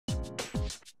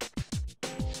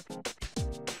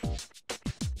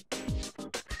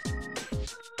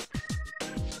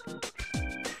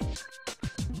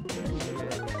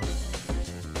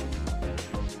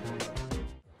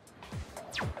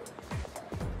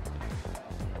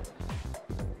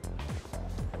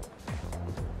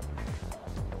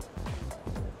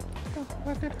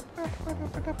What's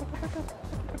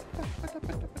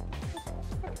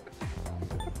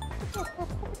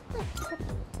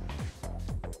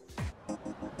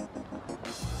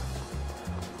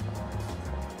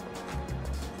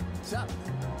up?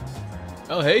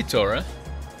 Oh, hey, Tora.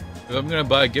 If I'm gonna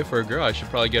buy a gift for a girl, I should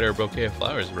probably get her a bouquet of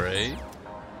flowers, right?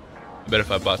 I bet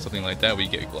if I bought something like that, we'd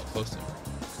get closer.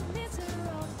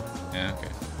 Yeah,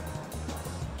 okay.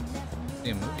 See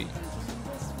a movie.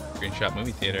 Screenshot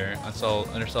movie theater.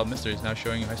 Unsolved mysteries now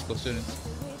showing high school students.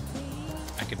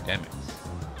 Academics.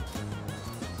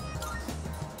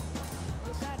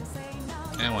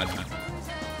 And why not?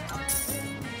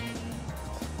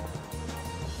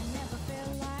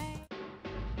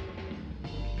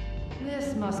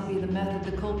 This must be the method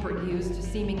the culprit used to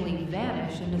seemingly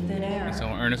vanish into thin air.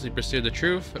 Someone earnestly pursue the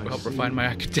truth. It will help refine my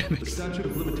academics. The statute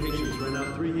of limitations ran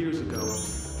out 3 years ago,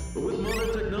 but with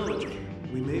modern technology,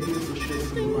 we may be able to shed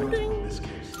some light on this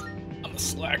case. I'm a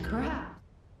slacker. Perhaps.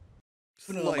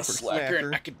 I'm a slacker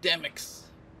in academics.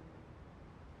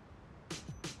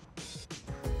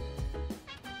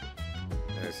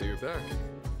 I see you're back.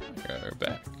 Okay, we're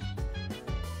back.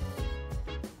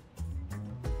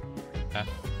 Huh?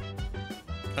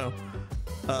 Oh.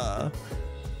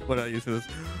 What do I use for this?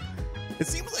 It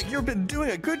seems like you've been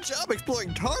doing a good job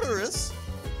exploring Tartarus.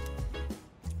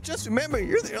 Just remember,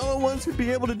 you're the only ones who'd be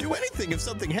able to do anything if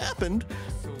something happened.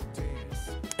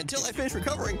 Until I finish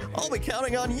recovering, I'll be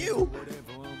counting on you.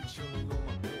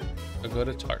 I'll go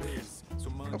to Tartarus.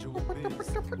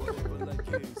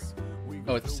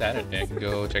 Oh, it's Saturday. I can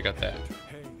go check out that.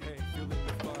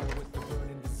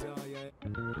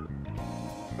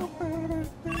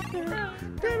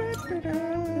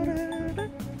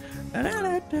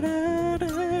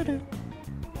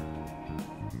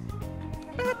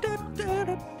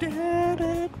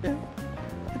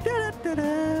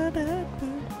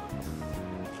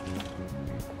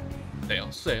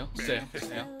 Sail.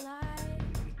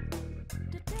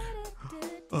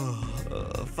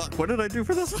 Fuck, what did I do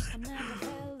for this?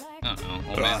 I don't know.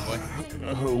 Old man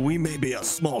boy. We may be a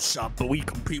small shop, but we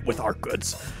compete with our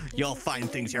goods. You'll find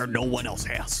things here no one else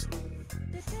has.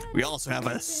 We also have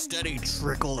a steady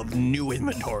trickle of new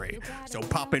inventory, so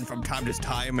pop in from time to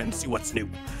time and see what's new.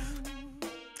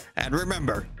 And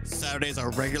remember, Saturdays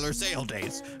are regular sale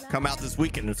days. Come out this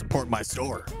weekend and support my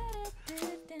store.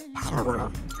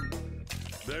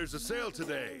 There's a sale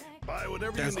today. Buy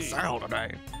whatever There's you a need. sale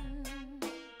today.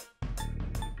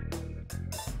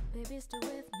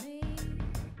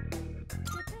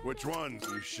 Which ones?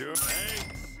 You sure?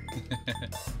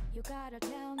 Thanks.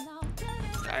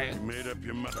 You made up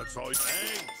your mind. That's all.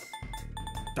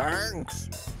 Thanks.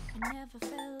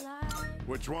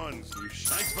 Which ones? You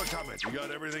thanks for coming. You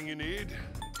got everything you need?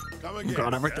 Come again. You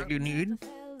got everything you need?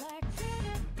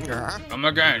 Yeah. Come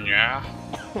again, yeah.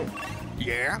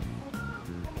 Yeah.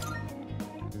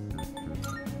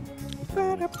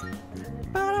 Go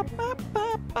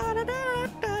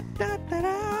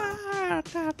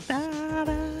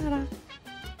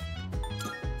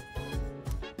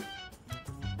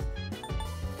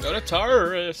to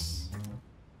Tartarus.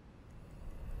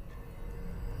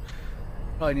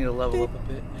 Probably need to level up a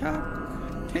bit.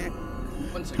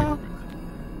 1 second.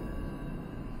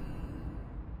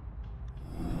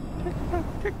 Tick tock,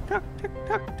 tick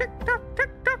tock, tick tock,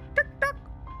 tick tock, tick tock.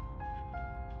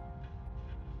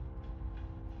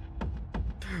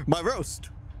 My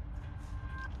roast.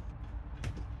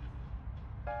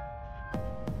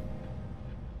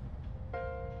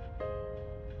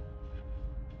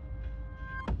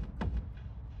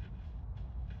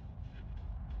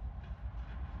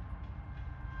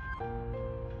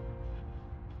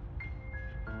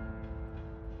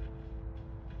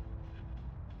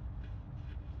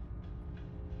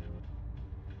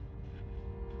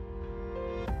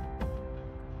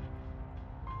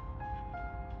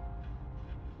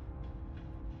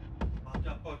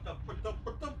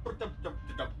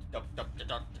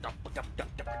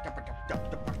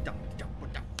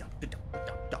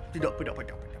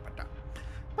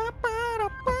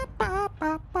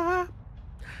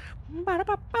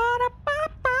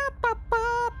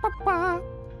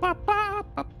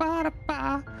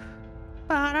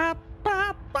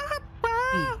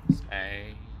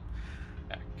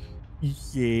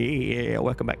 Yeah,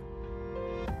 welcome back.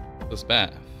 What's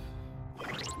bad?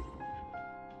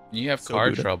 You have So car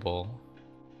Buddha. trouble.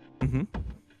 Mm-hmm.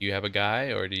 You have a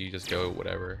guy, or do you just go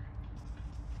whatever?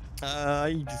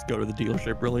 You just go to the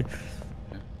dealership, really.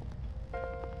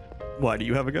 Why, do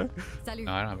you have a guy?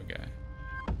 No, I don't have a guy.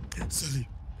 Silly.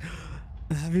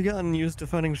 Have you gotten used to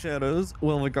fighting shadows?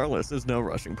 Well, regardless, there's no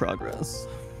rushing progress.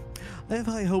 I have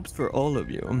high hopes for all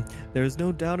of you. There is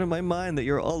no doubt in my mind that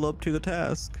you're all up to the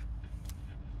task.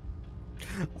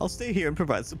 I'll stay here and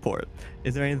provide support.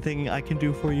 Is there anything I can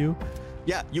do for you?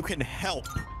 Yeah, you can help.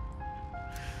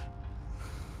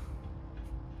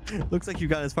 Looks like you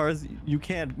got as far as you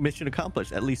can. Mission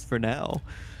accomplished, at least for now.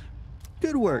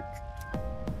 Good work.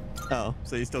 Oh,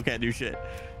 so you still can't do shit.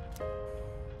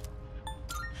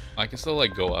 I can still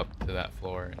like go up to that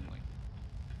floor and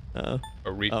like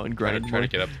or and try grind to more.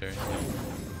 get up there.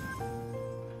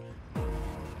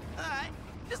 Alright,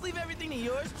 just leave everything to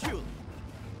yours truly.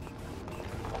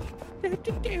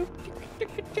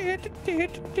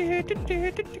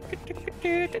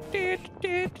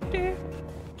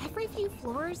 Every few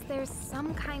floors, there's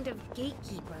some kind of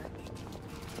gatekeeper.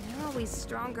 They're always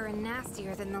stronger and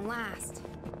nastier than the last.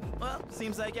 Well,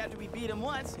 seems like after we beat him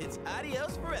once, it's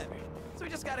adios forever. So we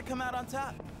just gotta come out on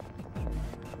top.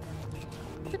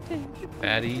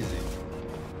 That easy.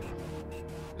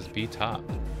 Just be top.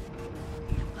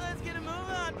 Let's get a move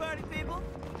on, party people.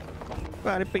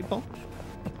 Party people.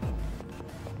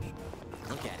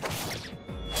 Look at it.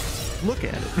 Look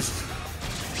at it.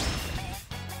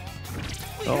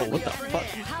 Oh, what the fuck?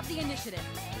 Have the initiative.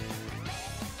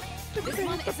 This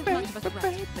one isn't much of a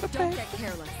threat, but don't get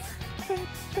careless.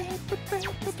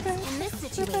 In this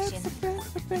situation,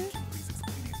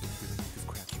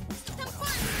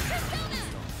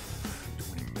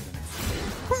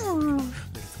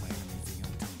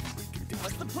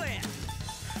 What's the plan?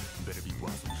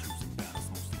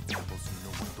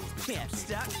 Can't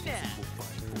stop me now.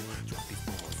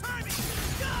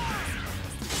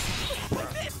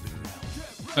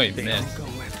 Oh, you missed.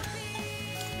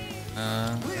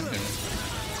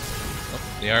 Oh,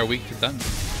 they are weak to thunder.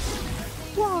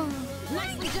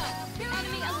 Nicely done.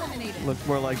 Enemy eliminated. Looks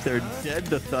more like they're dead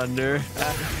to thunder.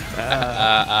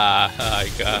 I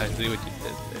got see what you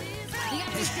did there.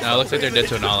 No, it looks like they're dead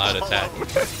to an all-out attack.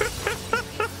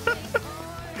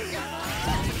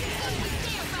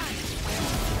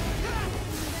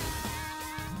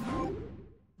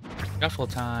 Shuffle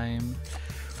time.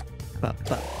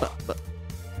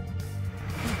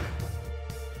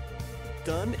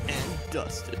 Done and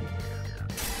dusted.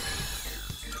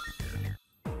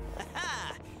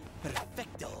 Aha!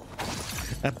 Perfecto.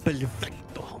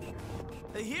 Perfecto.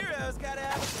 The hero's gotta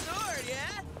have a sword,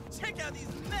 yeah? Check out these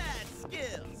mad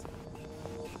skills.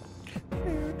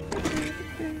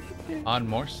 On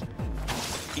Morse.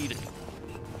 Eat it.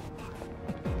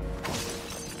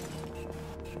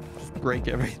 Just break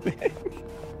everything.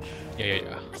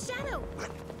 Yeah. a shadow.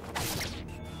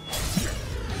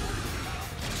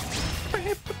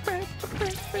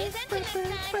 Is infinite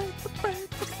time.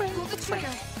 Pull the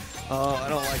trigger. Oh, I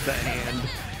don't like that hand.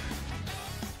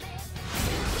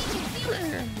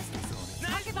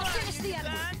 Target will finish the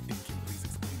enemy.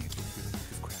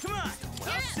 Come on,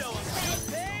 I'll show him.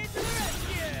 Hey, to the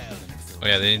rescue! Oh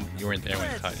yeah, you weren't there when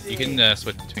it caught. You can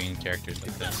switch between characters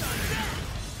like that.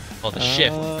 Called the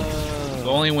shift. But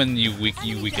only when you weak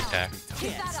attack.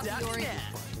 Keep that up, Stop Yori. now.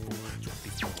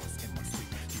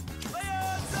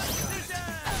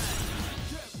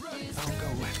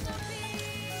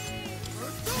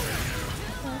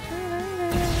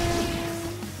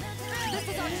 This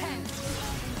is our chance.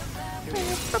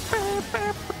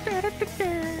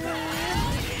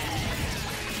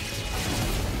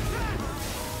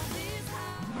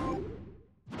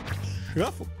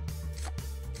 Shuffle.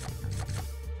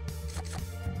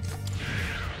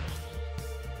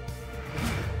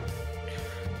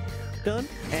 Done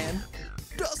and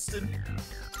dusted.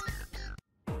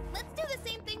 Let's do the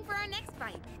same thing for our next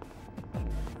fight.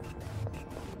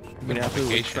 You mean after we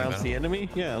Vacation trounce battle. the enemy?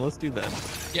 Yeah, let's do that.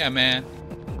 Yeah, man.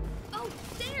 Oh,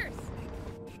 stairs!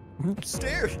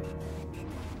 Stairs.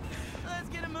 Let's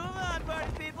get a move on,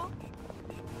 party people.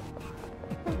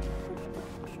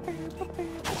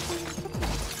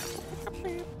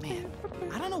 Man,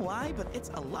 I don't know why, but it's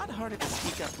a lot harder to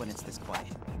speak up when it's this quiet.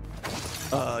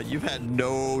 You've had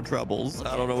no troubles.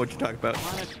 I don't know what you're talking about.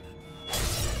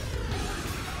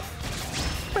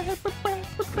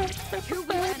 Two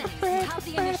weak enemies. You have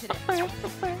the initiative.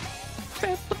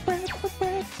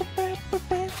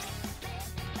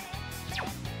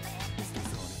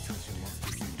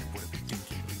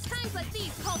 Times like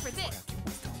these call for this.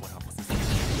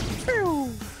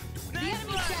 The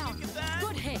enemy's down.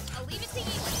 Good hit. I'll leave it to you.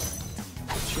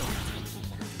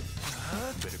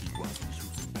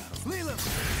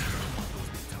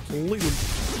 Leave him.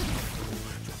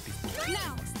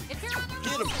 Now, if you're on the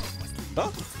Get road, him.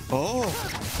 Oh. Oh.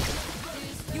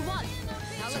 you won.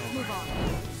 Now let's move on.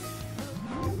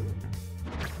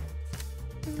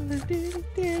 And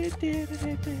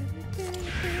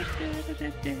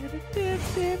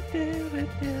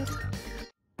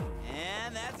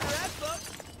that's a wrap, folks.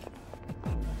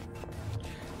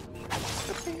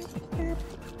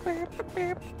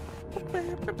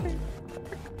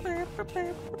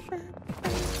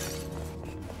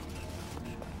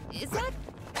 Is that?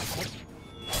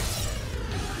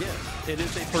 Yes, it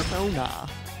is a persona.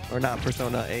 Or not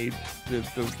persona,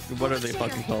 what are they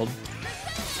fucking called?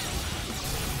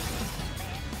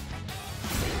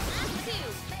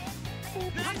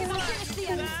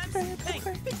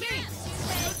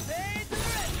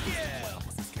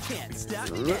 Can't stop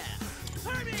me now.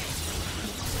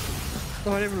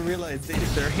 Oh, I didn't even realize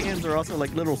their hands are also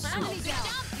like little suits. Enemy down.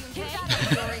 Keep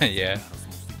that up, Dory. Yeah.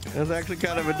 That's actually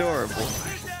kind of adorable.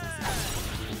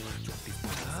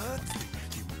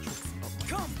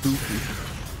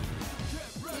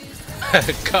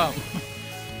 Come.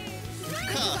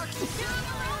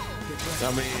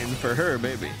 I mean, for her,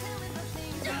 maybe.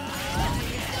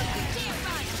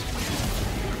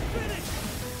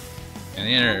 And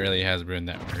the internet really has ruined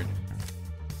that word.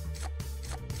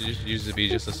 It just used to be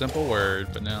just a simple word,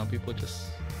 but now people just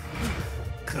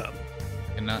Come.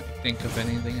 cannot think of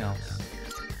anything else.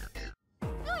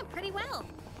 Doing pretty well.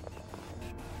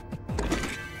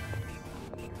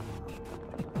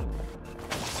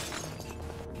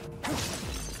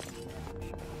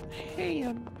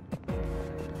 Ham.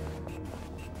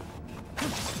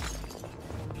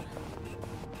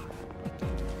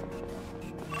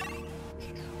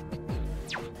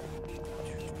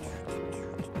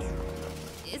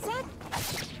 Is that?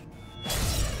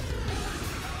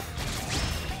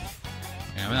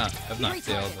 Yeah, I've not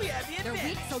failed We have the They're weak,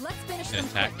 advantage. so let's finish an them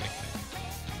quick. attack technique.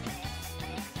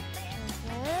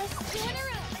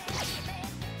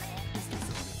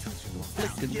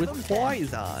 Afflicted with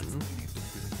poison.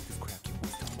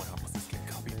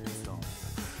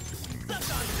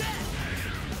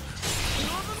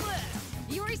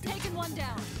 Yuri's taken one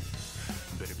down.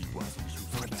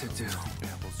 What to do?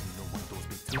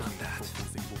 Not that.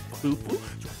 Boop boop.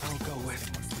 I'll go with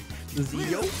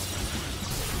Zio.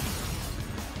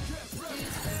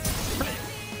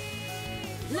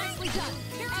 Nicely done.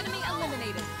 Enemy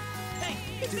eliminated. Hey,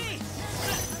 it's me.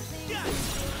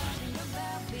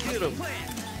 Get him.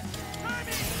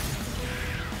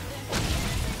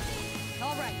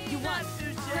 All right, you won.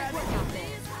 Great work out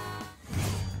there.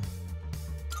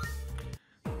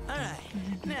 All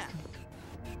right, now.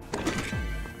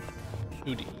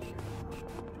 Hootie.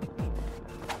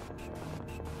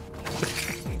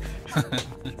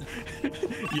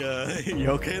 Yeah, you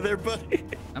okay there, buddy?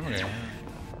 I'm okay.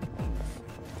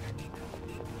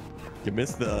 You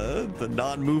missed the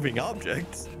non-moving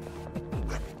objects.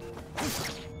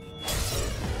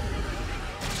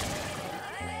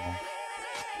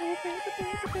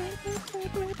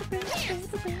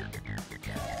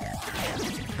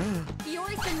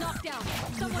 Yuri's been knocked down.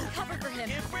 Someone cover for him.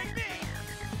 Can't break me.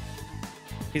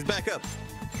 He's back up.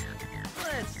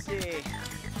 Let's see.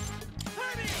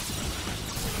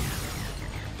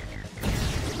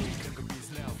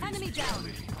 Enemy down.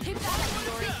 Keep that up,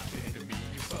 Yuri.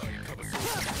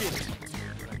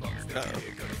 Uh-oh.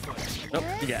 Nope,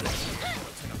 you got it.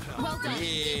 Well done. Let's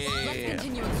Yeah.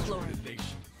 continue exploring.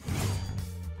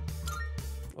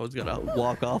 I was gonna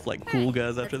walk off like cool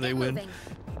guys after they win.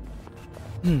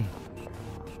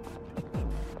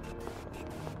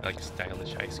 Like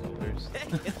stylish high schoolers.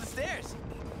 Hey, it's the stairs.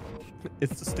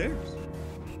 It's the stairs.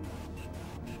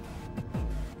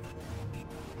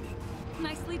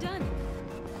 Nicely done.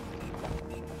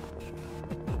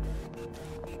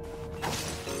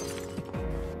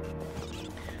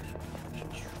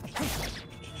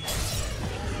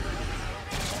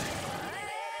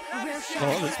 Rare shot.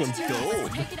 Oh, this one's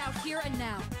gold. Take it out here and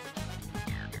now.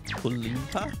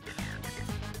 Olimpa?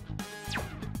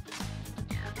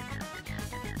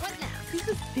 What now? He's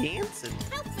just dancing.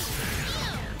 Help me.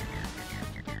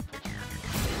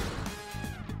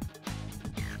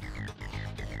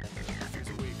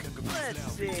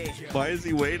 Let's see. Why is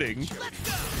he waiting?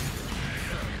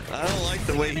 I don't like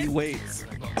the way he waits.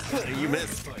 You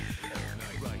missed. I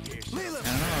don't know,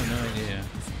 I have no idea.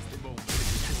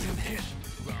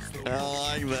 I don't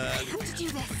like that. How to do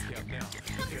this?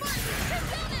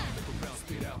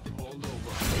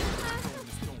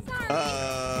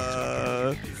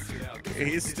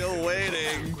 He's still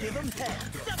waiting. Give him head.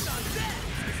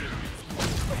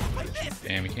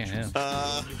 Damn, you can't hit.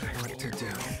 what to do.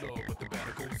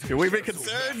 Can we be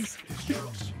concerned?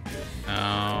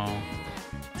 No.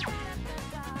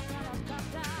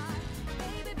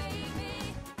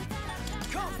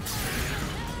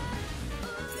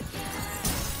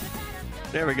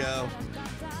 There we go.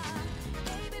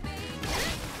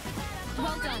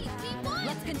 Well done.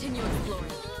 Let's continue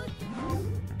exploring.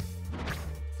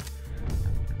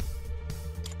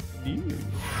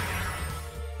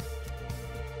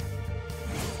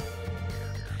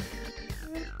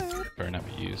 Better not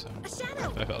be used. A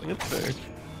shadow. I felt like That's fair.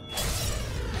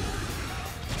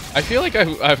 I feel like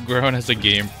I've grown as a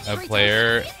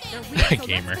player, They're weak, so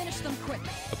gamer, let's finish them quick.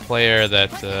 a player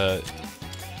that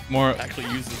more Actually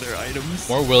uses their items.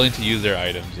 more willing to use their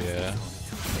items. Yeah, I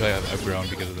feel like I've grown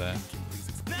because of that.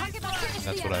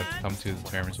 That's what I've come to the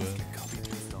terms with.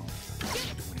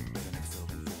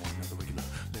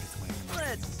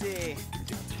 Let's see.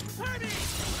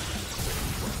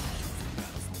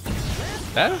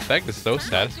 That effect is so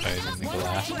satisfying in the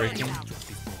glass breaking.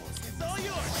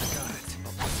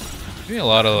 There's a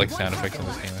lot of like sound effects in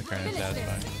this game that are kind of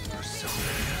satisfying.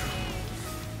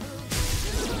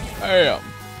 Damn.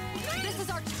 This is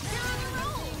our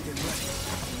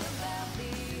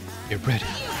Get ready.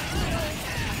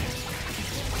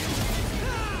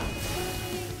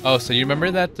 Oh, so you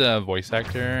remember that voice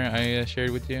actor I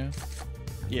shared with you?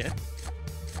 Yeah.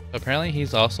 Apparently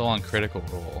he's also on Critical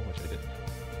Role, which I didn't know.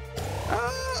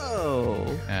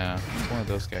 Oh. Yeah, he's one of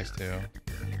those guys too.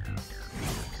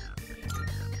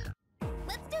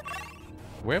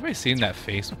 Where have I seen that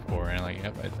face before? And like,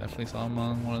 yep, I definitely saw him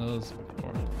on one of those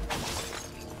before.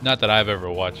 Not that I've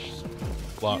ever watched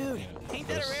those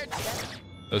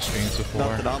streams before.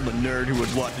 Not that I'm a nerd who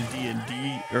would watch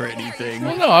D&D or anything.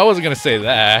 Well, no, I wasn't gonna say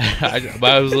that.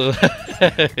 But I was.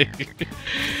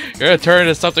 You're gonna turn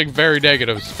into something very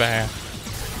negative, Spam.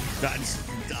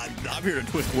 I'm here to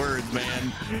twist words,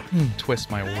 man.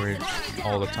 Twist my words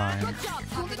all the time.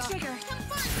 pull the trigger.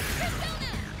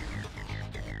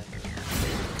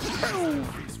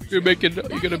 You're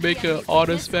gonna make an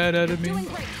honest man out of me. Doing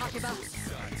great,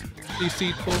 Hakuba.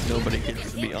 Deceitful. Nobody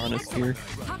gets to be honest here.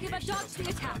 Hakuba, dodge the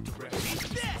attack.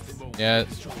 Yeah.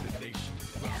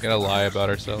 Gotta lie about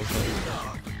ourselves.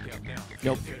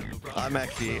 Nope. I'm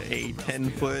actually a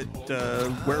 10-foot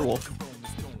werewolf.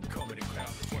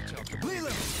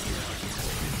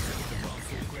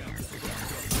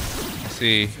 I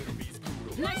see.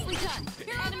 Nicely done.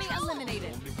 Enemy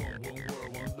eliminated.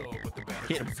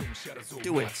 Hit him.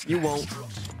 Do it. You won't.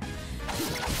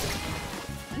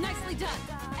 Nicely done.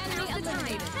 Enemy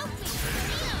eliminated.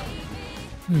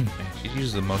 She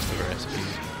uses the most of her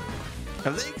SPs.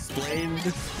 Have they explained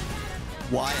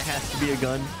why it has to be a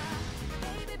gun?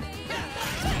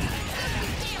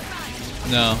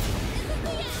 No.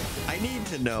 I need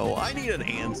to know. I need an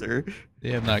answer.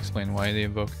 They have not explained why the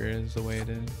Invoker is the way it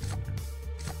is.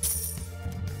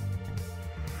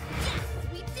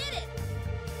 We did it.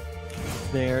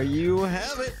 There you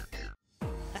have it.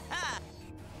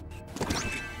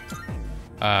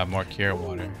 More cure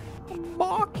water.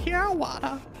 More cure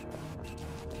water. I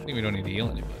think we don't need to heal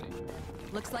anybody.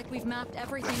 Looks like we've mapped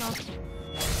everything off.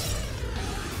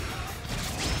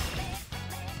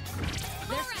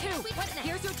 There's two.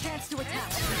 Here's your chance to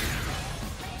attack.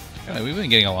 Yeah, we've been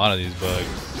getting a lot of these bugs.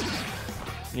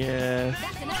 Yeah.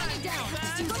 That's an enemy down.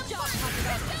 Good job,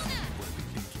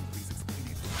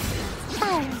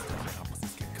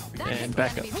 Hakuba. And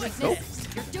back up. Nope.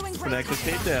 You're doing great. Connect the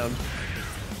tape down.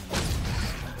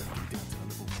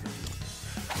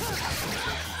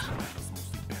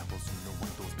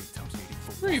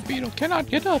 Great Beetle cannot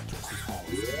get up.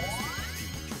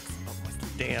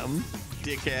 Damn.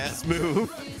 Dick ass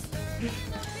move.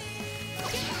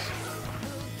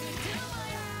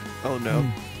 Oh no.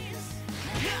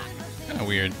 Kinda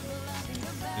weird.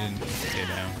 Didn't stay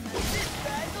down.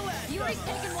 Yuri's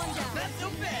taken one down.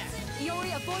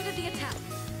 Yuri avoided the attack.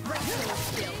 Great show of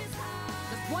skill.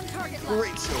 Just one target left.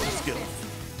 Great show of skill.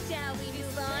 Shall we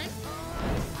move on?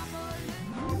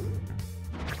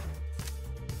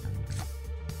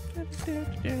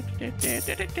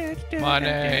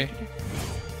 Money.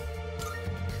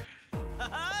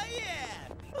 Yeah!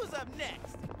 Who's up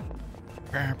next?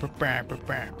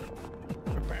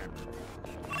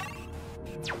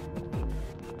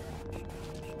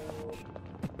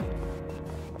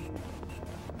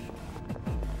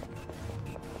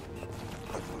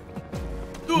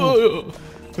 Oh,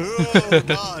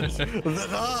 dodge! The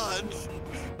dodge!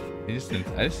 He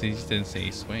just didn't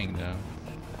say swing though.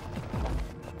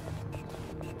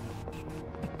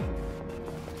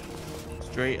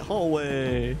 Straight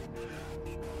hallway.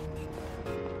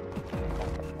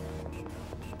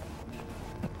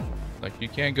 Like you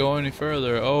can't go any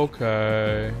further.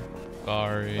 Okay.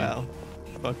 Sorry. Wow.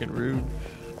 Fucking rude.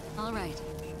 All right.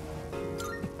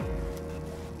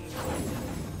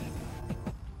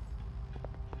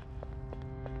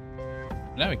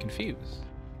 Now I'm confused.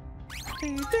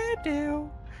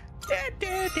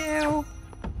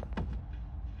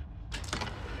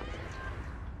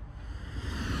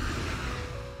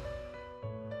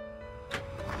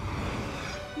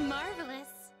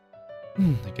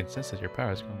 I can sense that your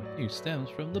power is growing with you stems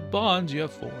from the bonds you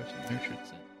have forged and nurtured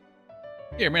since.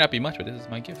 Here, it may not be much, but this is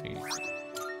my gift for you.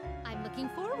 I'm looking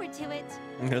forward to it.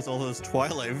 There's all those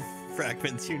Twilight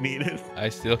fragments you needed. I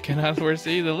still cannot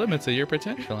foresee the limits of your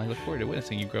potential. I look forward to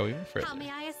witnessing you grow even further. How may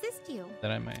I assist you?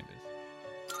 That I might.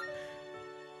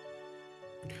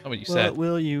 Oh, what you said. What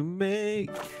will you make?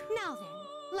 Now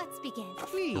then, let's begin.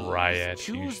 Please Riot,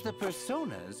 choose you- the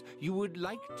personas you would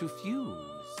like to fuse.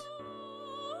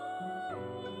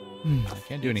 I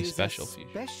can't do any It is special a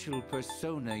fusion. special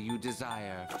persona you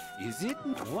desire, is it?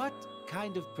 What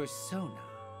kind of persona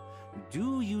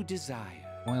do you desire?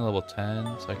 Only level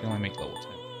 10, so I can only make level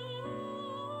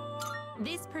 10.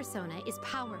 This persona is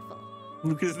powerful.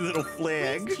 Look at his little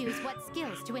flag. Please choose what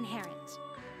skills to inherit.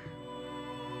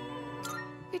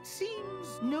 It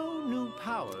seems no new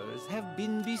powers have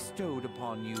been bestowed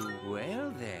upon you. Well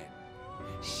then,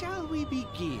 shall we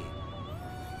begin?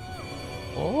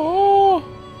 Oh!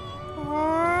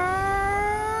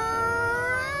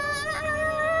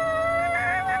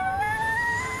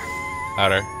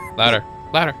 Louder, louder,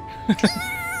 louder.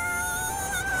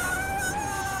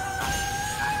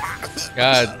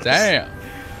 God damn.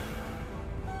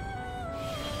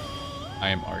 I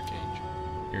am Archangel.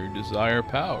 Your desire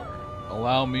power.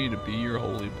 Allow me to be your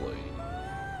holy blade.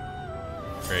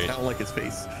 Great. I don't like his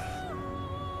face.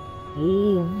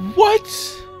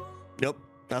 What? Yep,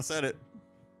 I said it.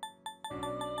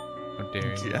 How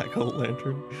dare you?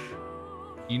 Jack-o'-lantern.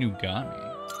 Inugami.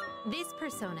 This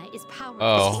persona is powerful.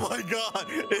 Oh Oh, my god,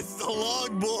 it's the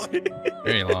long boy.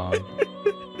 very long.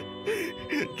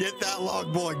 Get that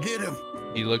long boy, get him.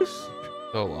 He looks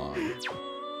so long.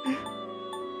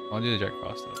 I'll do the Jack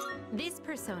Frost though. This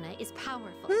persona is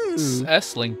powerful.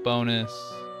 S-Link bonus.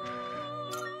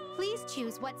 Please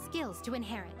choose what skills to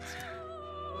inherit.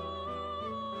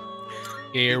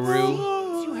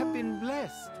 Garu. You have been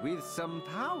blessed with some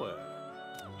power.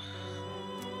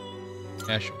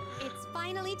 Yeah, sure. It's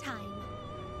finally time.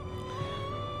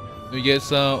 We get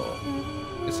some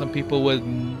people with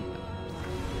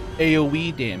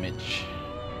AoE damage.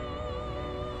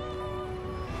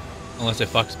 Unless it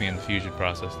fucks me in the fusion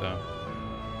process though.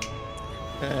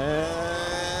 You're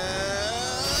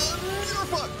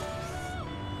fucked.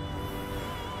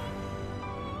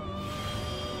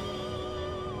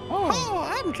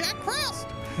 Oh, I'm Jack Frost.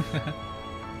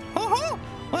 Oh,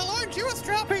 well, aren't you a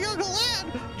strappy young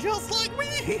lad, just like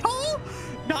me? Oh,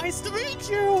 nice to meet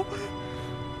you.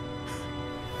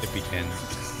 If we can.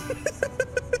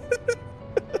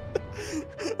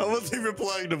 I wasn't even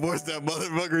planning to voice that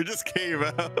motherfucker. It just came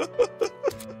out.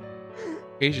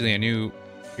 Occasionally, a new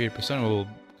created persona will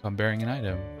come bearing an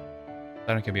item.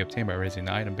 The item can be obtained by raising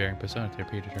the item bearing persona to a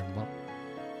predetermined level.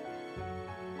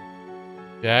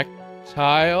 Jack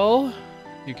Tile.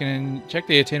 You can check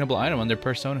the attainable item on their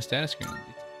persona status screen.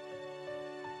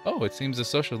 Oh, it seems the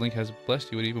social link has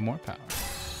blessed you with even more power.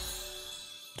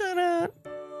 Ta-da.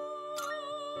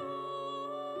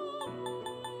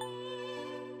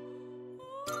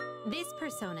 This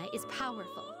persona is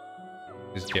powerful.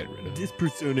 Just get rid of it. This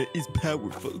persona is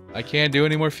powerful. I can't do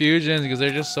any more fusions because they're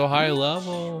just so high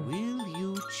level. Will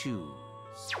you choose?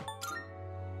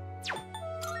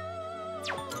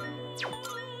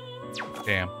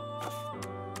 Damn.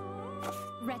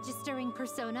 Registering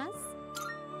personas?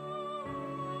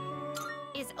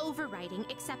 Is overriding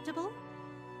acceptable?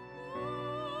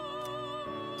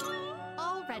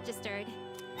 All registered.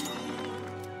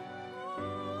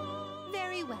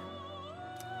 Very well.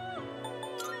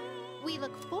 We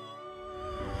look for...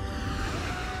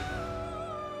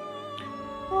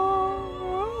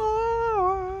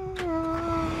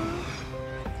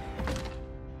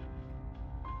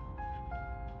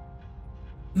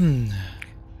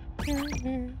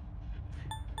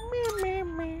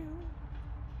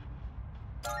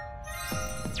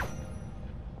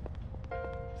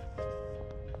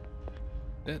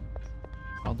 It.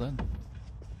 All done.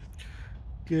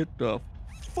 Get the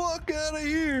fuck out of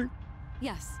here.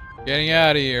 Yes. Getting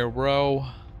out of here, bro.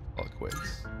 All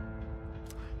quits.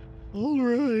 All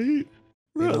right.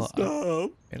 Rest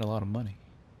up. Made a lot of money.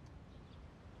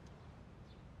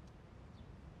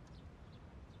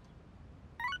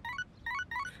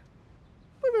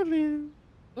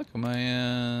 Look at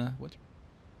my winter.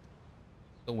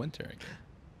 The winter again.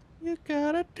 You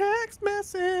got a text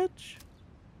message.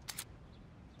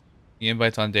 The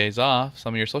invites on days off.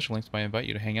 Some of your social links might invite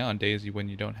you to hang out on days when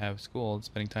you don't have school, and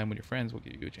spending time with your friends will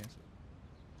give you a chance.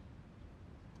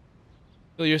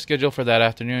 Fill your schedule for that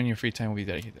afternoon. Your free time will be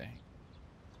dedicated.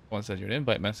 Once sends you an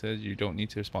invite message, you don't need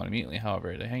to respond immediately.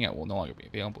 However, the hangout will no longer be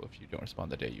available if you don't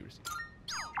respond the day you receive it.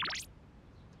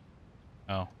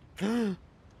 Oh.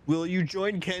 Will you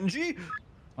join Kenji?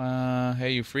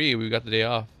 Hey, you free? We got the day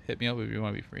off. Hit me up if you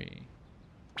want to be free.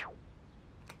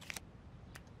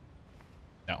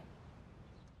 No.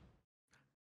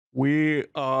 We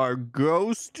are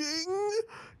ghosting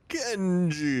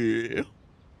Kenji.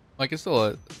 I can still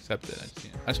accept it.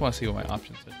 I just want to see what my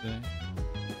options are today.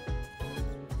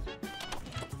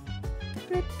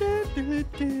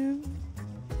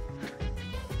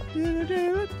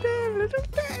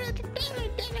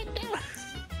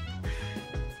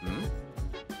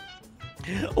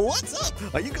 What's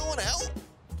up? Are you going out?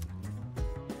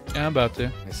 Yeah, I'm about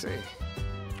to. I see.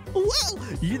 Well,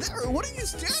 you there? What are you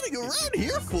standing around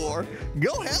here for?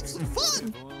 Go have some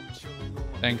fun.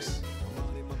 Thanks.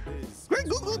 Great,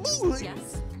 go.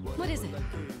 Yes? What is it?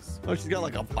 Oh, she's got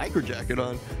like a biker jacket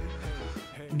on.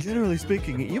 Generally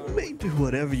speaking, you may do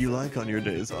whatever you like on your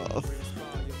days off.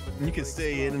 You can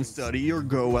stay in and study or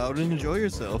go out and enjoy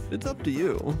yourself. It's up to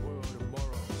you.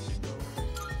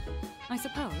 I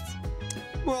suppose.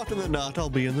 More often than not, I'll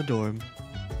be in the dorm.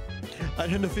 I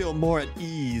tend to feel more at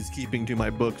ease keeping to my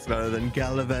books rather than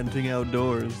gallivanting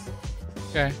outdoors.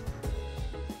 Okay.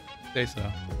 Say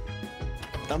so.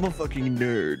 I'm a fucking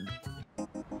nerd.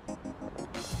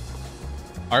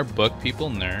 Are book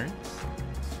people nerds?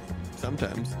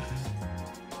 Sometimes.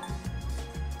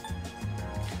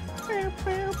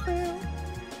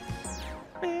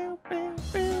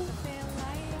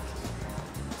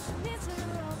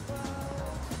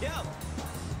 Yo,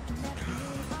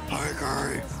 Hi,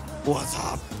 Gary. What's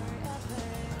up?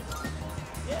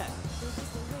 yeah.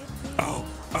 Oh,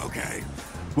 okay.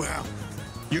 Well,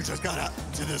 you just got out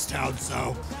to this town,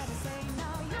 so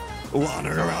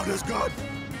wandering around is good.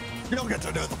 You'll get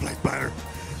to know the place better.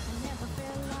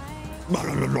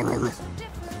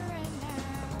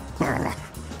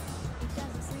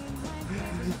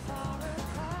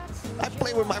 I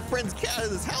play with my friend's cat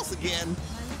in this house again.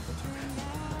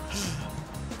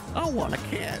 I want a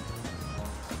cat.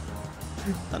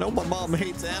 I know my mom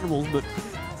hates animals, but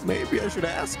maybe I should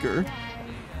ask her.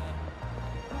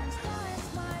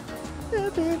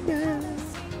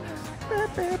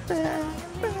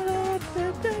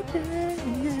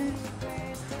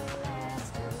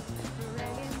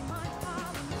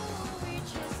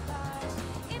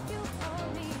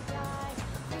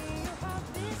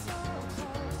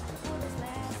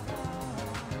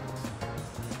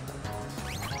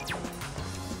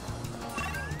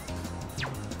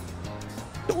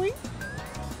 Doink.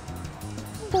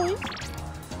 Doink.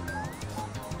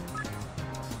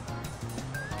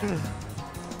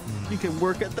 You can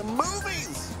work at the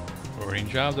movies. For a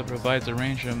job that provides a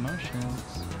range of emotions,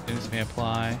 students may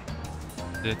apply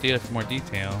to the theater for more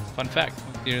detail. Fun fact,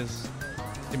 theaters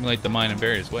stimulate the mind in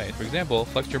various ways. For example,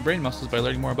 flex your brain muscles by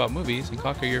learning more about movies and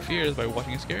conquer your fears by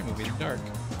watching a scary movie in the dark.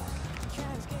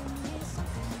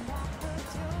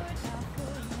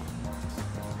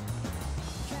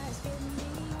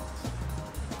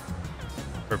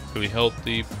 Perfectly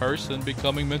healthy person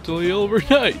becoming mentally ill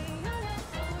overnight.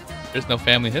 There's no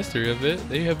family history of it.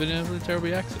 They have been in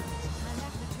terrible accidents.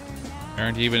 There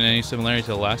aren't even any similarity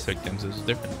to the last victims. It was a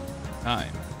different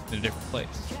time, in a different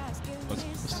place.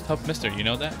 It's a tough mystery, you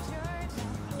know that?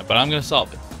 But I'm gonna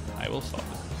solve it. I will solve it.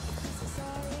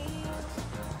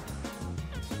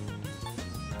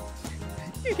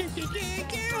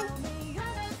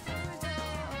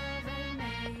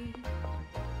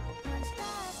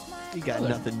 You got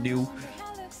nothing new.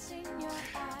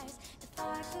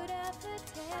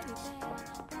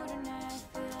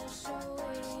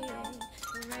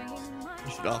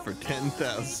 You should offer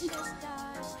 10,000.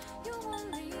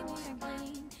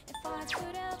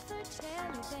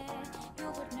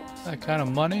 That kind of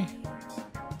money?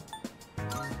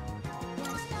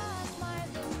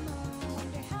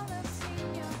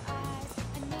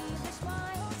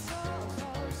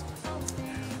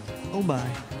 Oh my.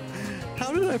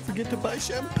 How did I forget to buy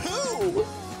shampoo?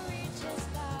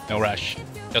 No rush.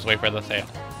 Just wait for the sale.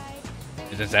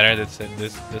 Is it Saturday that's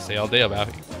this sale day about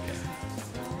you?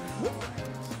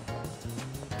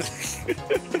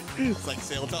 It's like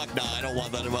sale talk. Nah, I don't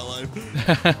want that in my life.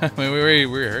 I mean, we already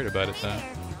heard about it, though.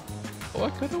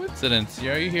 What coincidence?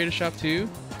 Are you here to shop too?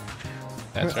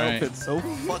 That's Her right. outfit's so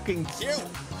fucking cute.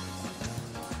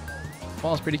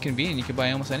 Well, it's pretty convenient. You can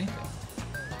buy almost anything.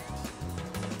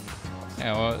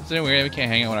 Yeah, well, it's weird we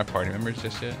can't hang out with our party members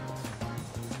just yet.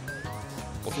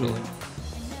 Culturally.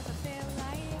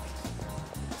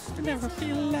 Never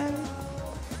feel alive.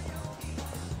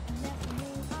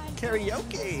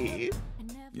 Karaoke.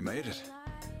 You made it.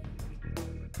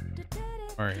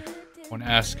 Alright. I want to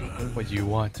ask what you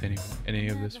want any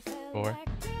of this for.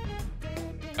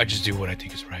 I just do what I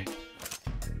think is right.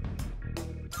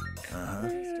 Uh-huh.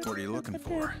 What are you looking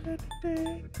for?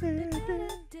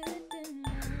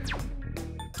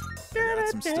 I got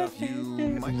some stuff you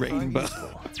might find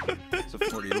useful. So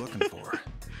what are you looking for?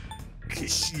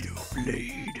 Kishido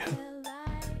blade.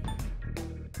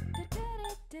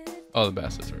 Oh, the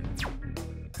Bastard sword.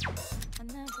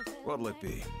 What'll it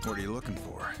be? What are you looking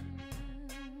for?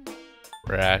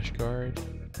 Rash guard.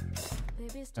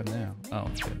 Oh no. Oh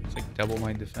shit. It's like double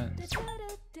my defense.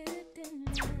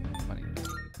 Funny.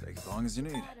 Take as long as you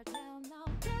need.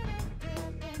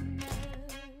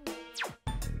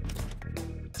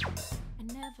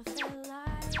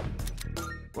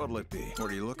 What'll it be? What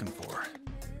are you looking for?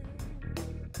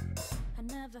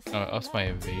 Oh, that's my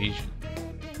evasion.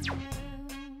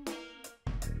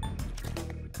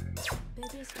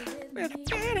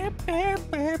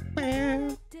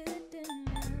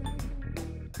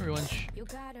 Everyone,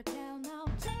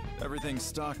 Everything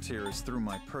stocked here is through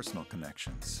my personal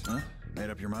connections. Huh? Made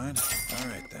up your mind? All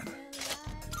right then.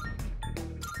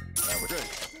 That was good.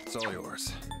 It's all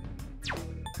yours.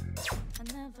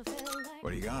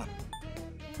 What do you got?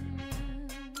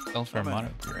 sells for a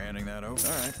monarch. You're handing that over?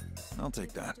 All right, I'll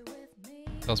take that.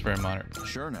 Sells for a monarch.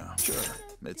 Sure now. Sure.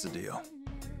 It's a deal.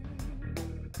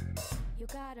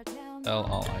 Sell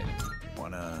all items.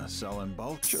 Wanna sell in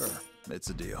bulk? Sure. It's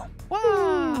a deal.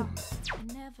 Wow.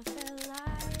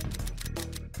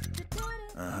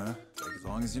 Uh-huh. Take as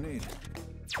long as you need.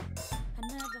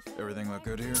 Everything look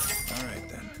good here? All right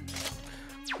then.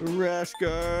 Rash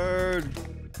guard.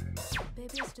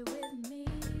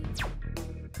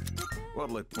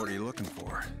 What are you looking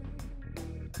for?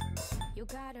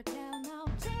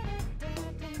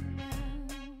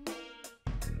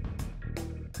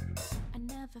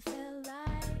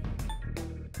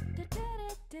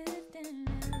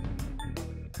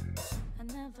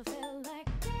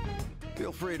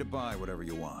 Feel free to buy whatever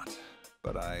you want,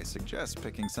 but I suggest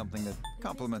picking something that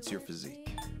complements your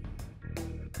physique.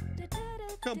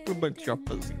 Compliment your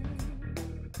physique.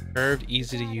 Curved,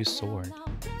 easy to use sword.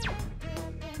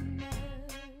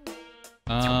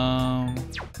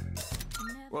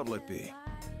 What'll it be?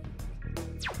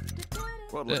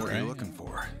 What That are you right? looking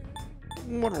for?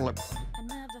 What'll it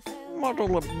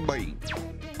be?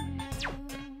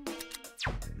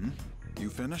 You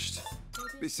finished?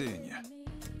 Be seeing you.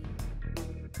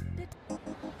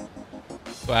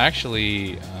 Well,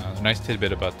 actually, a nice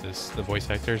tidbit about this: the voice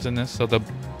actors in this. So the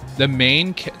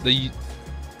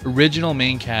original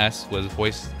main cast was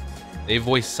they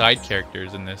voiced side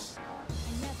characters in this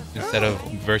instead of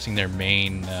versing their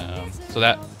main. So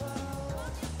that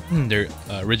their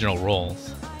original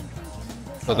roles.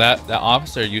 So that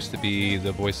officer used to be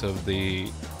the voice of the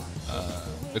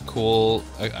cool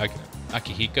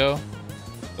Akihiko,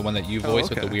 the one that you voice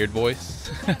with the weird voice.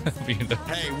 Hey,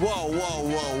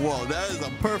 whoa. That is a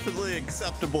perfectly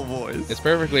acceptable voice. It's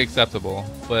perfectly acceptable,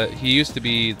 but he used to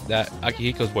be that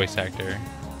Akihiko's voice actor,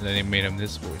 and then they made him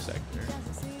this voice actor.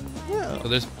 Yeah. So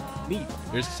there's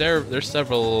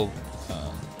several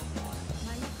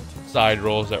side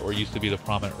roles that were used to be the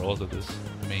prominent roles of this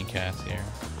main cast here.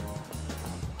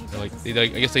 So I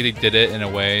guess they did it in a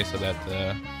way so that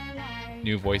the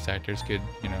new voice actors could,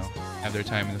 have their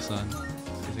time in the sun,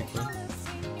 basically.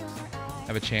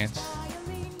 Have a chance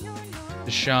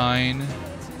to shine,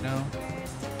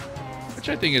 which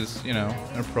I think is, an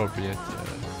appropriate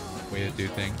way to do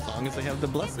things. As long as they have the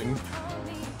blessing.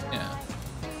 Yeah.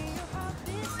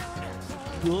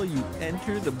 Will you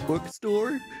enter the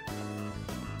bookstore?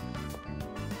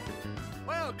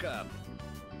 Welcome.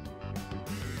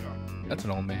 That's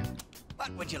an old man.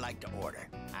 What would you like to order?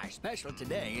 Our special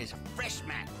today is fresh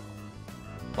mango.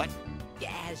 What?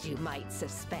 As you might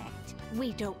suspect,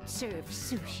 we don't serve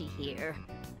sushi here.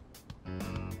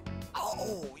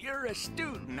 Oh, you're a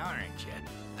student, aren't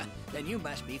you? Then you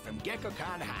must be from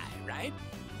Gekkoukan High, right?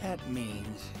 That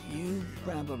means you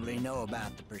probably know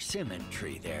about the persimmon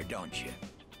tree there, don't you?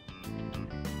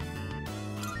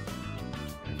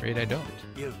 I'm afraid I don't.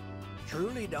 You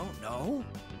truly don't know?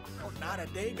 Well, not a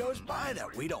day goes by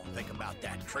that we don't think about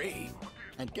that tree.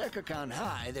 At Gekkoukan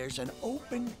High, there's an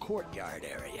open courtyard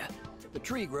area. The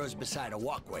tree grows beside a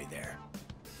walkway there.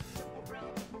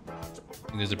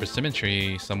 There's a persimmon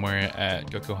tree somewhere at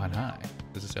Gekkoukan High.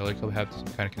 Does the Sailor Club have some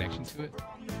kind of connection to it?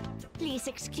 Please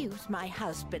excuse my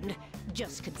husband.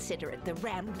 Just consider it the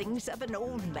ramblings of an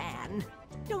old man.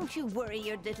 Don't you worry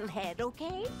your little head,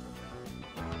 okay?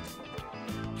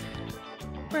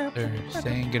 They're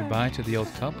saying goodbye to the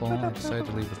old couple and decided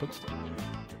to leave the bookstore.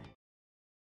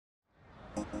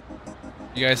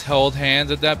 You guys hold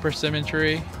hands at that persimmon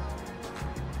tree?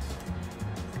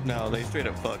 No, they straight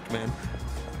up fucked, man.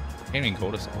 Can't even go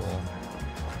to school.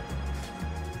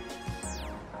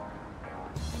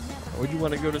 Would you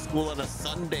want to go to school on a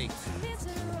Sunday?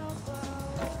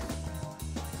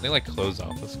 They like close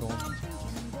off the school.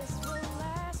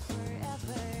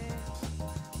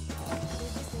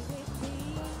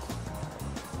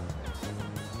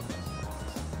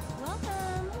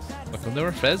 Welcome to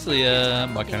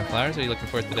Rafflesia. What kind of flowers are you looking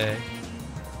for today?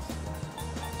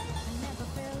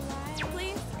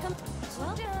 Please come.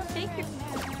 Well, take your.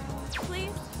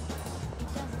 Please.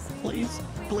 Please,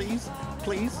 please,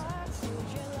 please.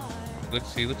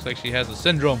 She looks like she has a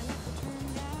syndrome.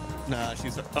 Nah,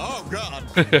 she's. Oh God.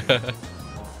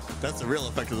 That's the real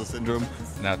effect of the syndrome.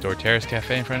 An outdoor terrace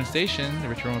cafe in front of the station. The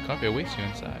rich aroma coffee awaits you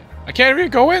inside. I can't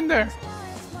even go in there.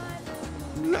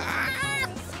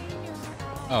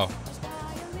 Oh.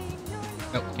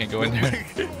 Nope, can't go in there.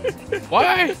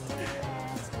 Why?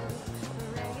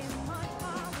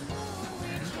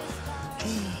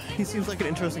 He seems like an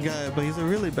interesting guy, but he's a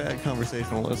really bad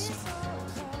conversationalist.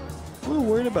 I'm a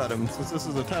little worried about him since this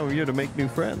is the time of year to make new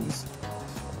friends.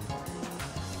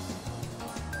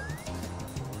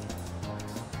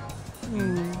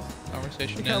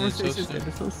 Conversation The conversations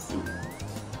ended so soon.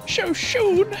 So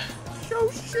soon. So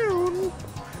soon.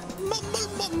 Mumble,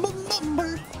 mumble,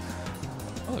 mumble.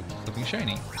 Oh, look, something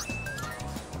shiny.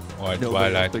 Why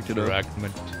Nobody Twilight picked it up.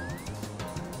 fragment?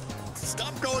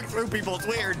 Stop going through people, it's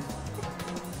weird.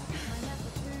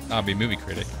 I'll be movie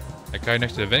critic. That guy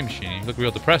next to the vending machine, he look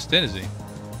real depressed, isn't he?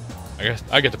 I guess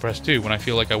I get depressed too when I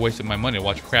feel like I wasted my money to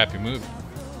watch a crappy movie.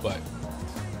 But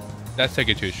that's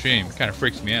taken to extreme. It kind of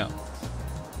freaks me out.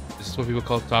 This is what people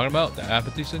call talking about the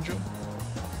apathy syndrome.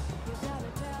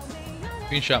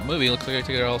 Screenshot movie looks like our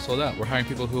tickets are all sold out. We're hiring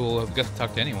people who will have got to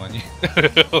talk to anyone.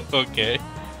 Okay.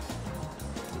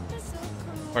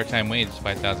 Part-time wage is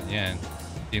 5,000 yen.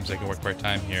 Seems like I work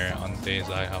part-time here on the days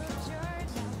I help.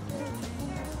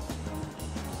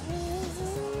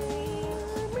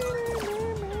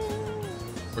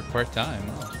 Work part-time.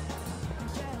 Oh.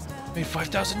 Made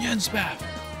 5,000 yen, Spaff.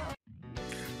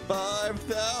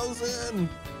 5,000.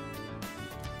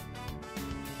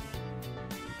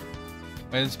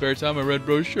 In spare time, I read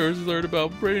brochures and learned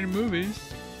about brain movies.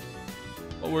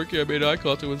 While working, I made eye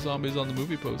contact with zombies on the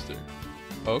movie poster.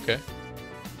 Oh, okay.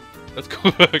 That's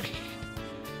cool.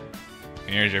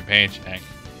 Here's your paycheck.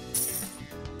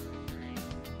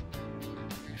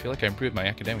 I feel like I improved my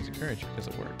academics and courage because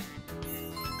of work.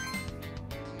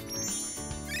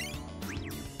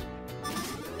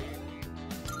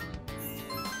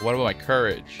 What about my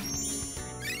courage?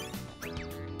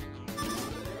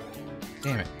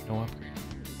 Damn it, no upgrade.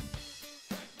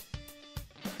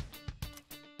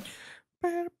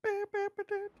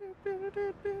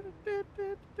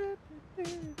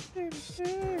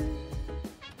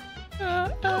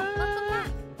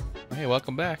 Hey,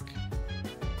 welcome back.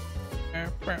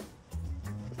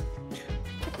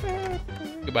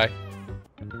 Goodbye.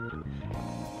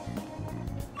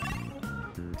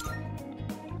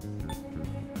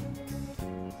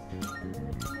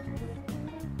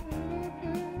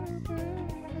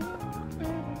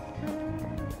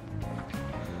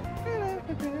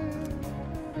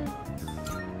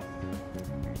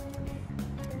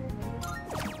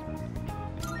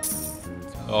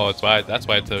 Oh, that's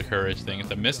why it's a courage thing. It's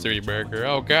a mystery burger.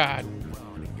 Oh God.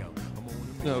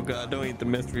 Oh God, don't eat the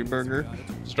mystery burger.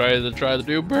 Let's try the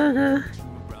new burger.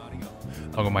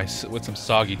 I'll go with some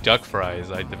soggy duck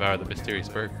fries. I devour the mysterious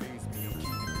burger.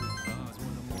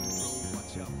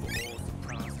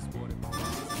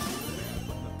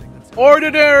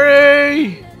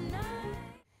 Ordinary.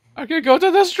 I can go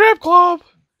to the strip club.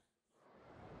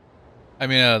 I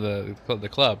mean, the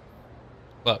club.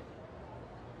 Club.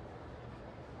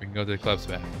 We can go to the clubs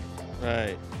back.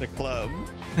 Right, the club.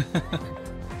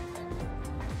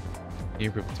 Hear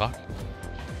people talking.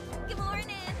 Good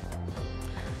morning.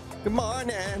 Good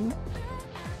morning.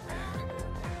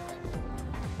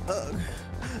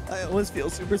 I always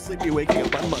feel super sleepy waking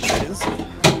up on Mondays. Shit.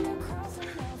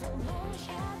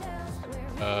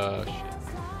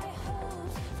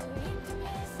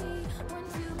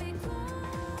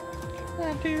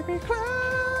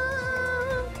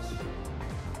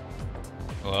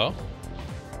 Hello?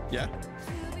 Yeah.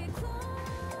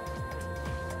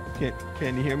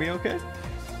 Can you hear me okay?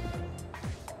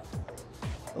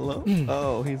 Hello?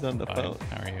 Oh, he's on the Fine. phone.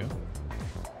 How are you?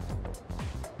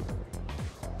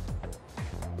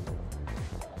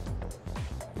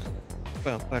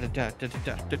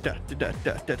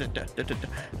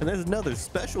 And there's another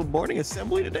special morning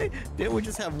assembly today. Didn't we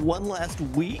just have one last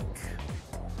week?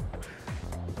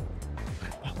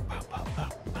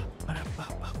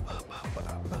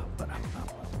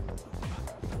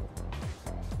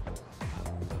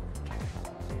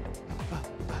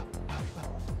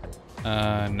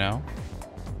 No.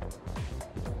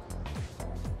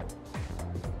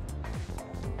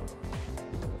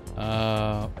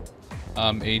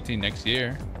 I'm 18 next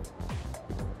year.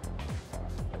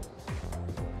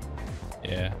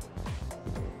 Yeah.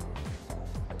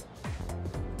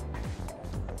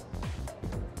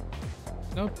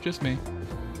 Nope, just me.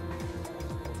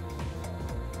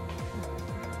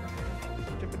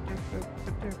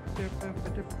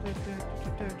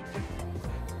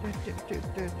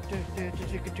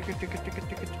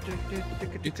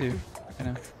 You too. I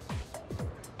know.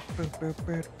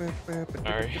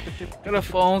 Sorry. Got a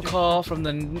phone call from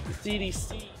the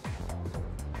CDC.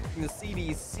 The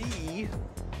CDC?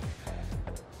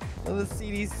 What does the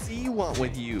CDC want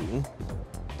with you?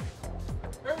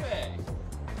 Survey.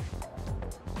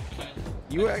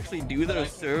 You actually do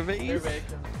those surveys? Survey.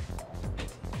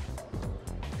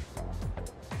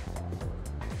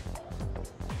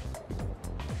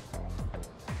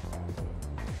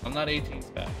 I'm not 18,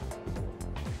 Pat.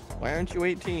 Why aren't you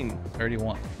 18?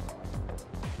 31.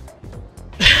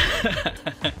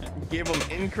 Give them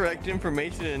incorrect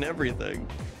information and everything.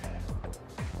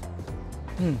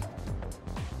 They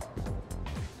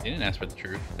didn't ask for the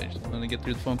truth. They just wanted to get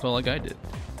through the phone call like I did.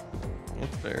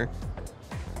 That's fair.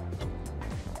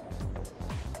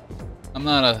 I'm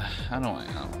not a. I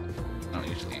don't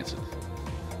usually answer.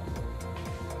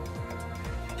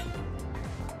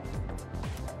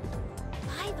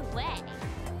 By the way,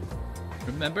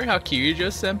 Remember how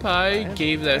Kirijo-senpai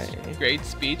gave that great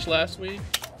speech last week?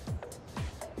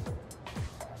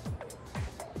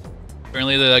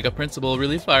 Apparently, like a principal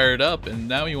really fired up, and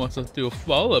now he wants us to do a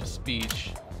follow-up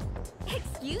speech.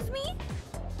 excuse me?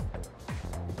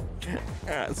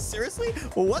 Seriously?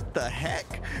 What the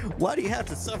heck? Why do you have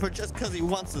to suffer just because he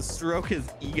wants to stroke his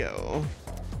ego?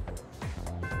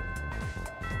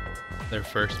 Their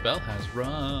first bell has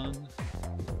rung.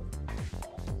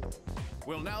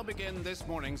 We'll now begin this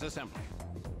morning's assembly.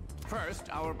 First,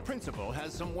 our principal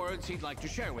has some words he'd like to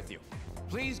share with you.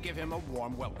 Please give him a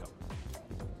warm welcome.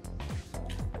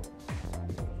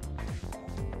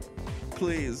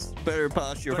 Please, better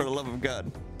posture for the love of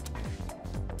God.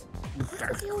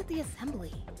 What's the deal with the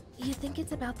assembly? You think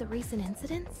it's about the recent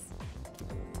incidents?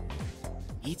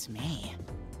 It's me.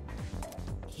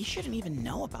 He shouldn't even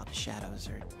know about the shadows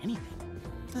or anything.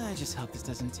 I just hope this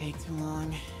doesn't take too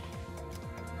long.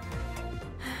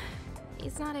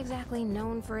 He's not exactly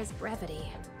known for his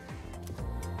brevity.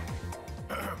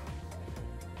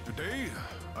 Today,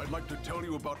 I'd like to tell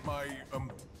you about my,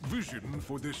 vision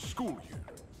for this school year.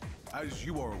 As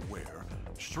you are aware,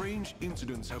 strange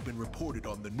incidents have been reported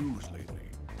on the news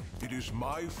lately. It is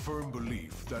my firm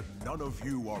belief that none of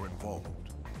you are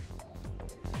involved.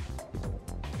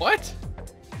 What?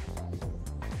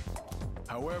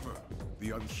 However,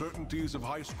 the uncertainties of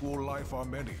high school life are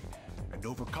many, and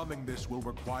overcoming this will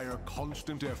require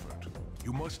constant effort.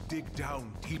 You must dig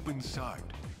down deep inside,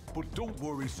 but don't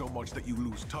worry so much that you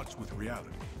lose touch with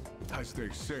reality. As they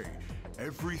say,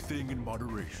 everything in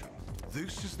moderation.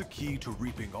 This is the key to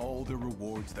reaping all the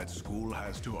rewards that school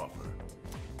has to offer.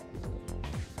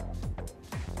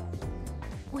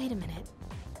 Wait a minute.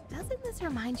 Doesn't this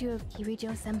remind you of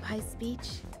Kirijo-senpai's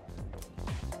speech?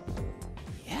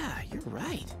 Yeah, you're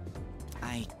right.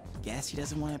 I guess he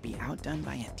doesn't want to be outdone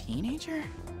by a teenager?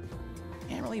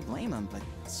 Can't really blame him, but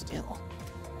still.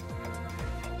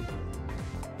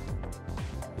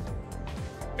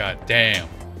 God damn.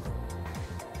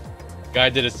 Guy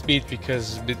did a speech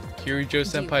because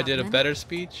Kirijo-senpai did a better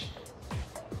speech?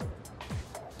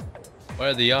 What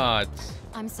are the odds?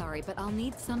 I'm sorry, but I'll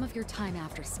need some of your time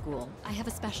after school. I have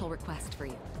a special request for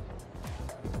you.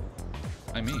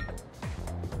 I mean.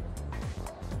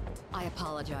 I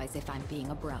apologize if I'm being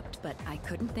abrupt, but I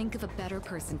couldn't think of a better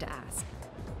person to ask.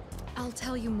 I'll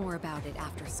tell you more about it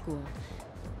after school.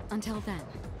 Until then.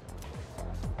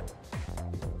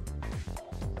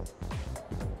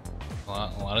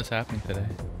 A lot has happened today.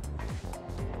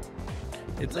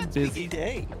 It's a busy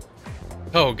day.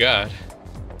 Oh god.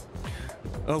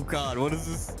 Oh god, what is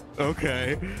this?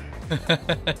 Okay.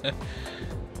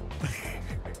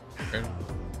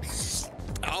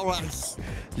 Alright,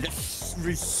 let's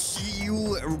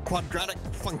review quadratic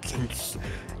functions.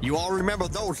 You all remember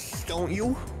those, don't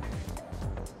you?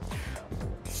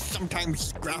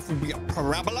 Sometimes graph will be a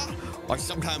parabola, or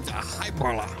sometimes a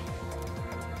hyperbola.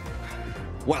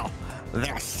 Well,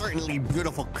 they're certainly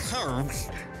beautiful curves,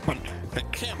 but they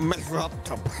can't measure up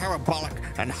to parabolic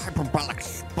and hyperbolic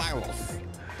spirals.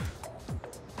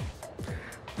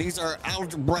 These are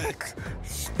algebraic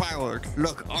spirals.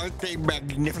 Look, aren't they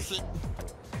magnificent?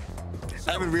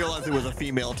 I haven't realized it was a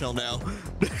female till now.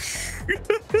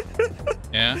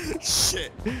 Yeah?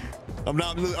 Shit. I'm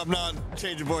not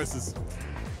changing voices.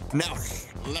 Now,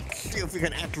 let's see if we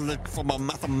can answer it from a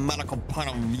mathematical point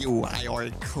of view,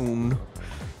 Iori-kun.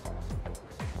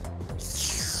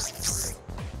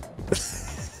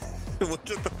 What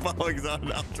is the following is on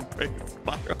an algebraic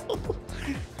spiral?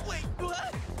 Wait,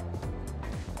 what?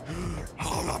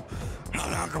 Hold up. How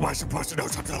the heck am I supposed to know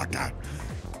something like that?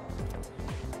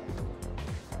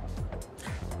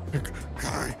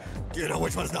 Okay, do you know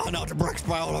which one's not an algebraic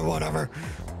spiral or whatever?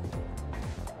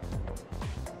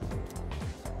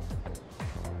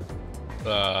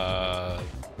 Huh?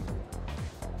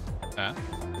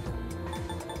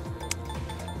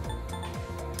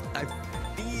 I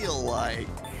feel like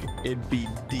it'd be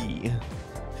D.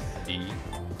 D?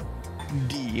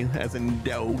 D, as in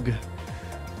dog.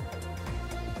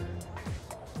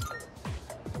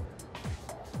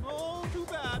 Oh, too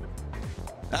bad.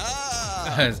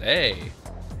 Ah! As A.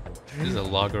 This is a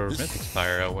logarithmic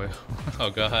spiral. Oh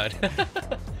god.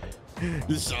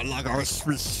 This is a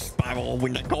logarithmic spiral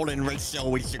when the golden ratio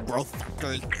with the growth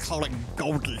factor is called a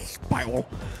golden spiral.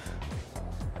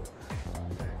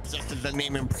 Just as the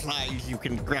name implies, you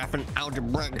can graph an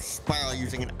algebraic spiral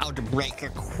using an algebraic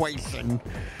equation.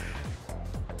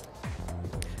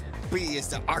 B is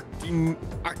the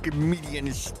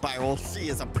Archimedean spiral, C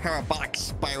is a parabolic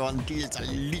spiral, and D is a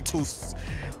little,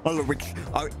 all of which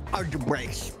are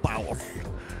algebraic spirals.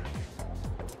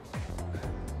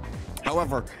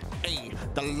 However, A,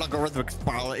 the logarithmic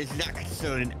spiral, is not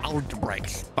considered an algebraic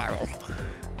spiral.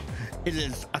 It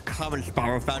is a common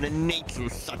spiral found in nature,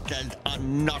 such as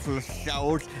on nautilus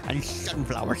shells and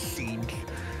sunflower seeds.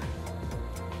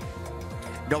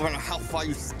 No matter how far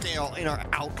you scale in or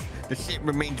out, the shape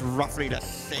remains roughly the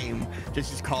same.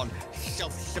 This is called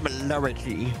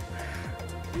self-similarity.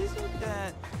 Isn't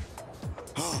that...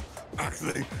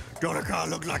 Actually, don't it kind of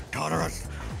look like Tartarus?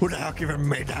 Who the heck even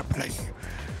made that place?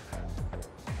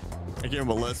 I gave him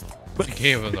a list. You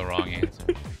gave him the wrong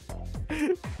answer.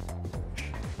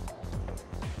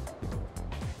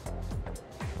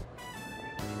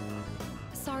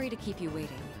 Sorry to keep you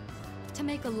waiting. To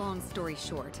make a long story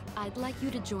short, I'd like you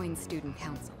to join student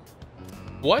council.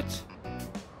 What?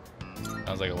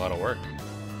 Sounds like a lot of work.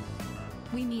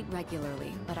 We meet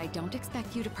regularly, but I don't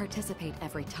expect you to participate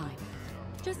every time.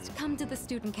 Just come to the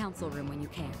student council room when you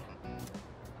can.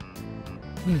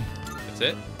 That's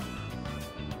it?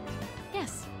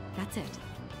 Yes, that's it.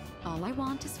 All I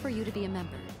want is for you to be a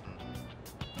member.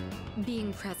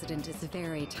 Being president is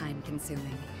very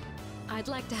time-consuming. I'd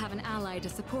like to have an ally to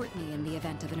support me in the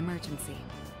event of an emergency.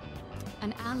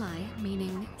 An ally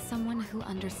meaning someone who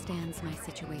understands my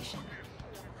situation.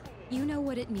 You know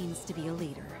what it means to be a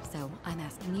leader, so I'm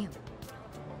asking you.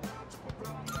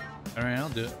 Alright, I'll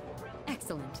do it.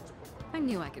 Excellent. I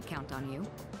knew I could count on you.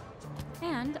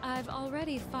 And I've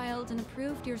already filed and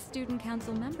approved your student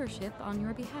council membership on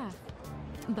your behalf.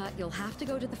 But you'll have to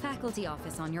go to the faculty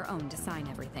office on your own to sign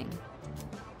everything.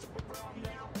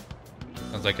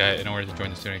 Sounds like in order to join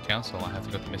the student council, I have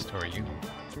to go to Miss Toriyu.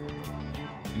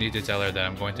 You need to tell her that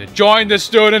I'm going to join the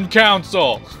student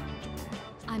council!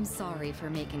 I'm sorry for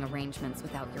making arrangements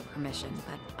without your permission,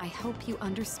 but I hope you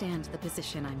understand the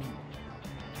position I'm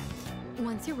in.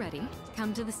 Once you're ready,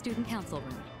 come to the student council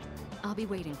room. I'll be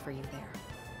waiting for you there.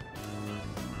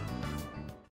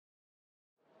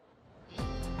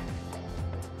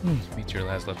 Meet your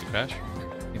last left to crash.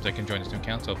 Seems I can join the student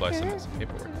council by submitting some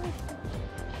paperwork.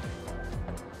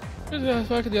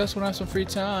 If I could just want to have some free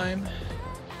time.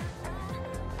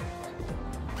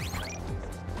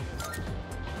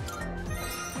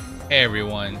 Hey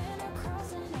everyone.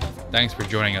 Thanks for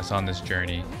joining us on this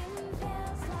journey.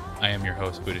 I am your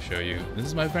host, BuddhaShoyu. This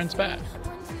is my friend Spat.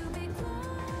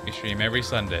 We stream every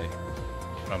Sunday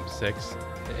from 6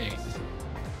 to 8.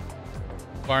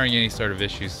 Barring any sort of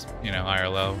issues, you know,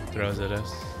 IRL throws at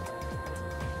us.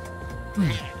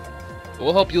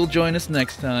 We'll hope you'll join us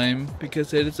next time,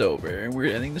 because it is over and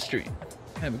we're ending the stream.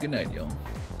 Have a good night, y'all.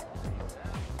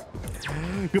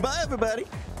 Goodbye, everybody.